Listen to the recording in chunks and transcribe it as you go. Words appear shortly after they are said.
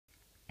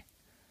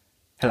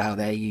Hello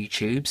there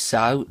YouTube.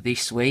 So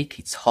this week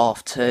it's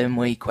half term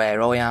week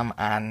where I am,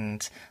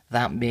 and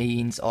that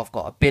means I've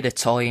got a bit of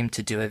time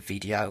to do a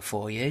video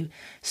for you.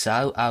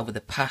 So over the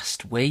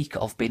past week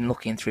I've been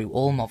looking through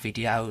all my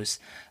videos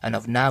and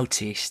I've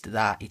noticed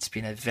that it's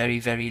been a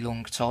very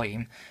long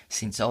time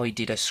since I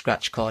did a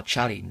scratch card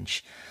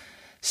challenge.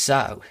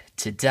 So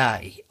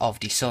today I've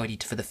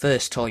decided for the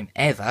first time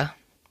ever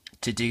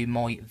to do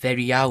my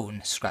very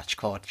own scratch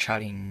card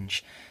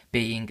challenge,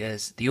 being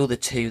as the other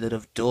two that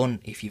I've done,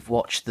 if you've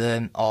watched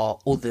them, are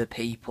other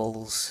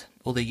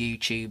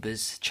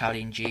YouTubers'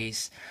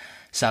 challenges.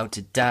 So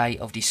today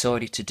I've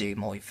decided to do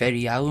my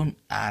very own,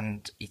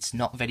 and it's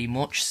not very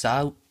much,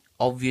 so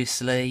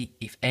obviously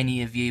if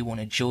any of you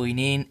want to join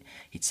in,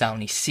 it's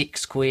only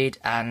 £6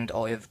 and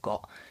I have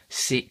got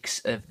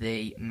 6 of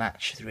the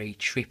match 3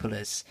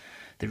 triplers.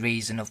 The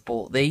reason I've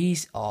bought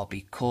these are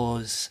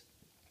because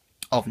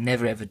I've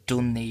never ever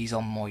done these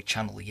on my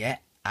channel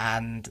yet,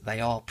 and they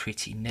are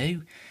pretty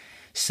new,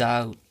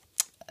 so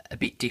a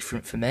bit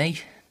different for me.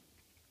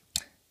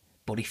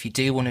 But if you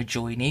do want to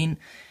join in,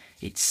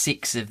 it's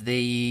 6 of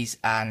these,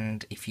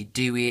 and if you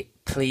do it,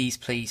 please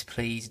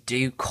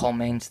do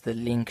comment the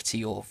link to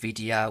your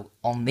video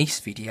on this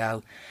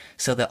video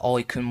so that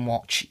I can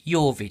watch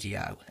your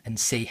video and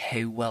see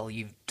how well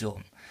you've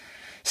done.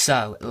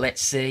 So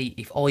let's see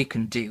if I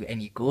can do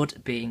any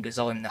good, being as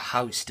I'm the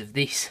host of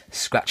this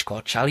scratch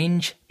card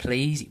challenge.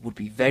 Please, it would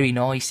be very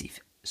nice if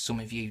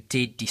some of you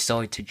did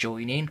decide to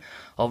join in.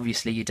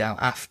 Obviously you don't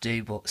have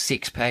to, but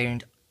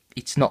 £6,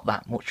 it's not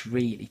that much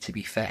really, to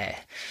be fair.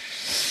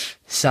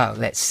 So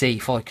let's see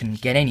if I can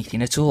get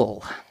anything at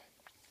all.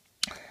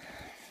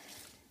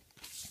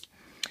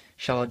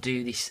 Shall I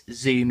do this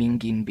zooming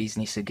in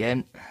business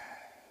again?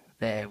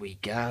 There we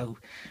go,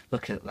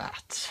 look at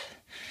that.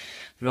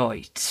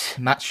 Right,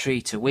 match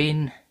 3 to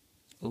win.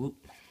 Ooh.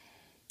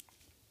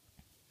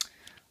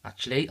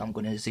 Actually, I'm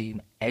going to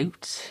zoom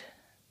out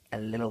a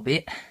little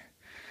bit.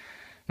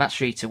 Match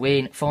 3 to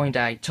win. Find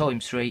out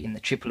times 3 in the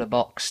tripler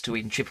box to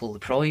win triple the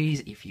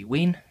prize if you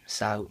win.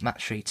 So,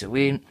 match 3 to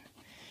win.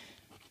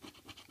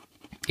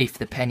 If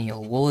the penny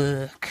will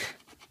work,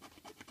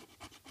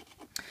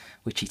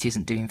 which it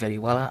isn't doing very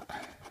well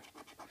at.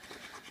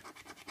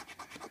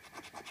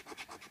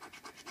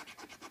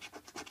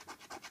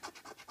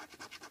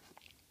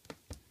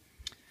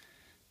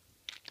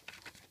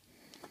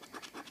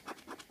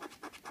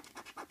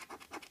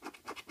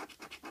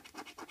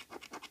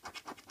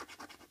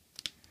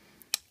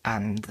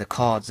 And the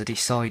cards are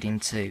deciding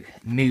to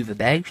move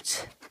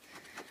about.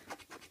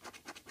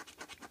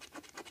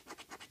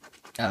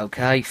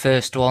 Okay,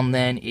 first one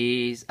then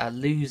is a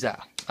loser.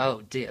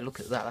 Oh dear, look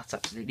at that, that's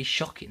absolutely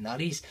shocking, that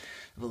is.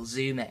 We'll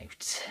zoom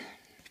out.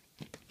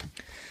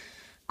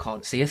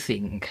 Can't see a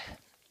thing.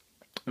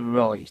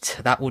 Right,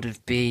 that would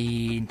have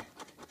been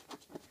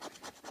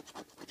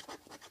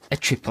a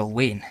triple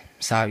win.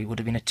 So it would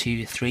have been a 2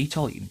 to 3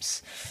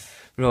 times.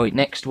 Right,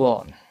 next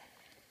one.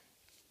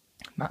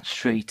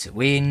 Match 3 to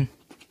win.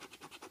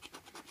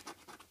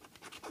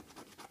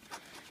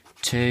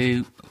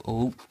 2.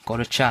 Oh,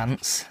 got a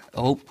chance.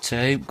 Oh,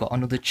 2. Got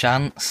another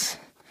chance.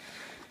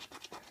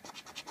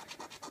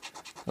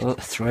 Oh,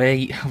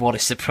 3. What a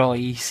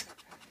surprise.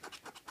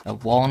 A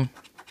 1.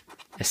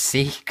 A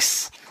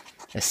 6.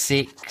 A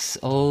 6.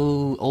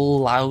 Oh,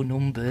 all low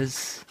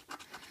numbers.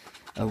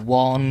 A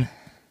 1.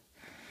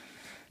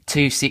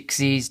 2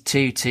 6s,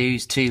 2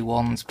 2s, 2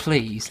 1s.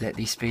 Please let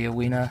this be a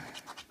winner.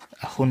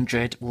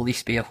 100. Will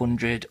this be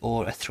 100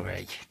 or a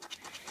 3?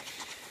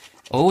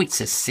 Oh, it's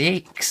a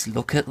 6.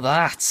 Look at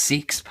that.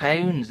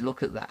 £6.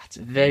 Look at that.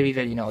 Very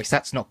nice.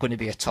 That's not going to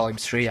be a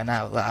times 3, I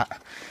know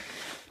that.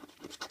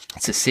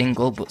 It's a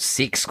single, but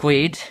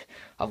 £6.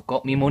 I've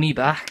got my money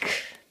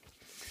back.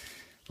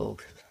 We'll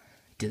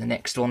do the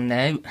next one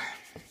now.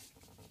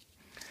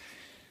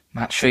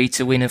 Match 3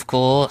 to win, of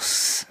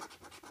course.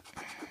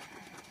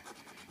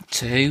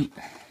 2.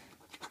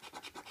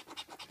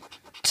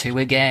 2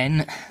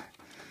 again.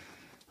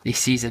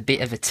 This is a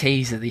bit of a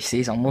teaser, this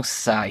is, I must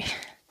say.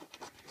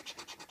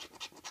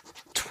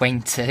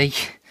 20.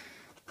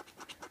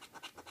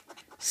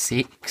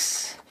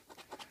 6.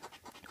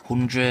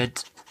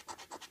 100.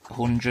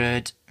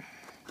 100.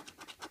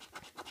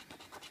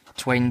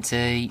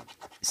 20.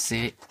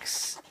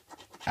 6.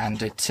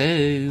 And a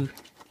 2.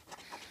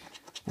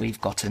 We've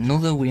got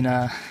another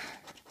winner.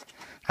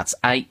 That's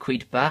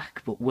 £8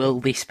 back, but will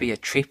this be a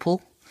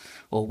triple?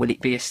 Or will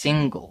it be a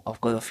single?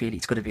 I've got a feel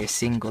it's got to be a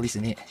single,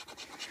 isn't it?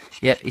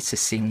 Yep, it's a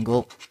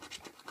single.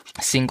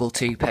 A single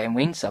 £2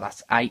 win, so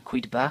that's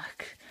 £8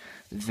 back.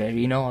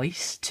 Very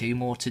nice. 2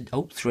 more to...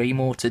 oh, 3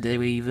 more to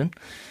do even.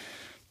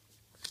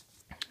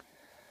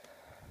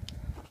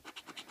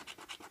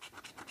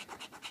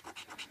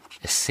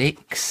 A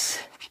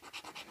 6.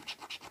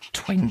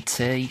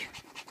 20.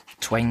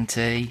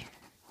 20.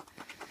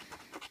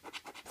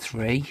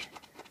 3.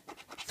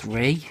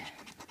 3.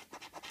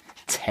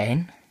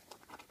 10.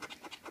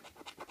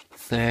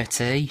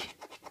 30.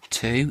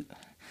 2.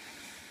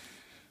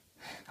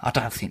 I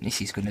don't think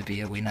this is going to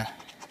be a winner.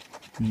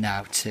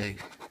 No, 2.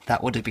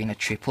 That would have been a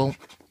triple.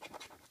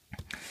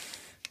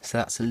 So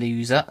that's a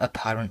loser,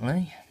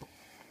 apparently.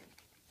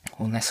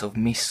 Unless I've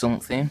missed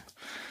something.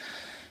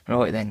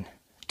 Right then,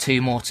 2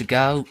 more to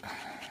go.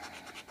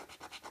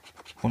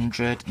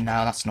 100.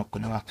 No, that's not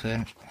going to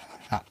happen.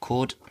 That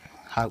could.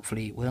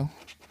 Hopefully it will.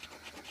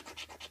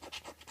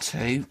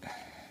 2.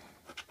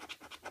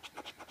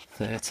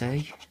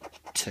 30.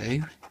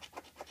 2.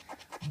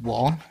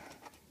 1.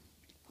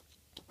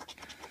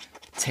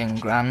 10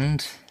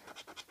 grand.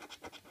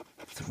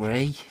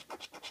 3.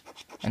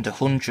 And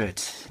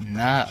 100.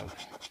 No.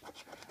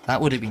 That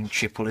would have been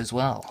triple as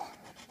well.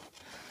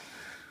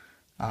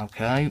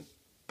 Okay.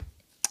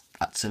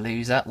 That's a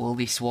loser. Will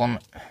this one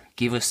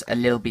give us a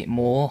little bit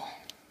more?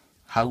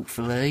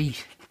 Hopefully.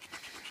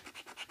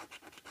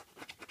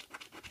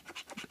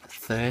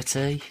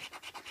 30.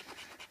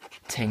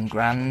 10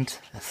 grand.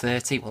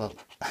 30. Well,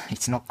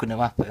 it's not going to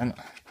happen.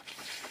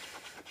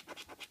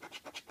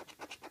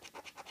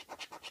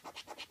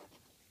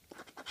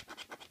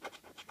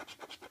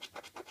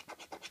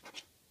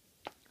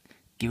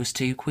 Give us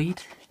 2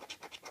 quid.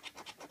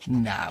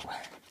 No.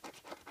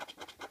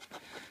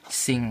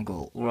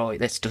 Single. Right,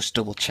 let's just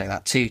double check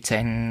that. 2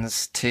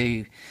 tens,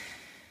 2...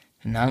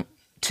 No.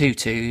 2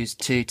 twos,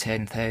 2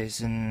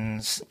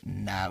 10,000s.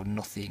 No,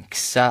 nothing.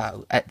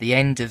 So, at the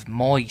end of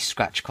my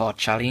scratch card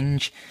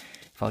challenge,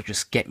 if I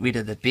just get rid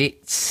of the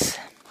bits,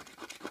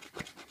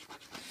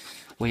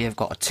 we have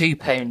got a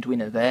 £2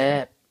 winner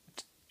there.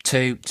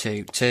 2,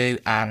 2, 2,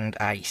 and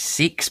a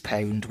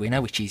 £6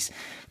 winner, which is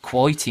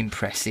quite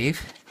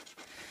impressive.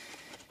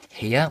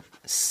 Here,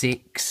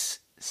 6,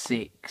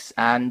 6,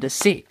 and a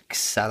 6.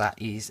 So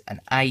that is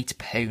an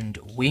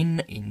 £8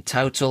 win in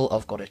total.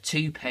 I've got a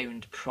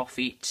 £2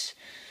 profit.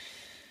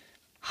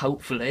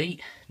 Hopefully,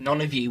 none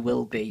of you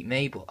will beat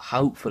me, but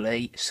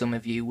hopefully some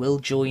of you will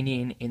join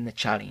in the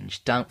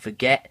challenge. Don't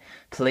forget,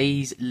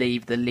 please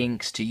leave the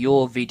links to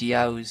your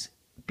videos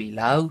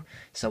below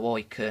so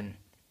I can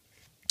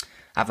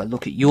have a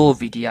look at your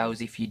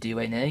videos if you do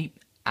any,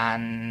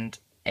 and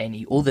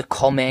any other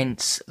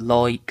comments,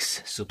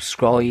 likes,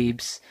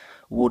 subscribes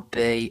would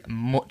be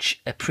much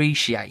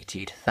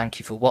appreciated. Thank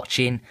you for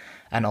watching,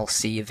 and I'll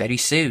see you very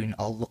soon.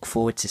 I'll look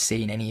forward to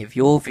seeing any of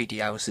your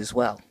videos as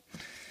well.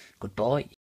 Goodbye.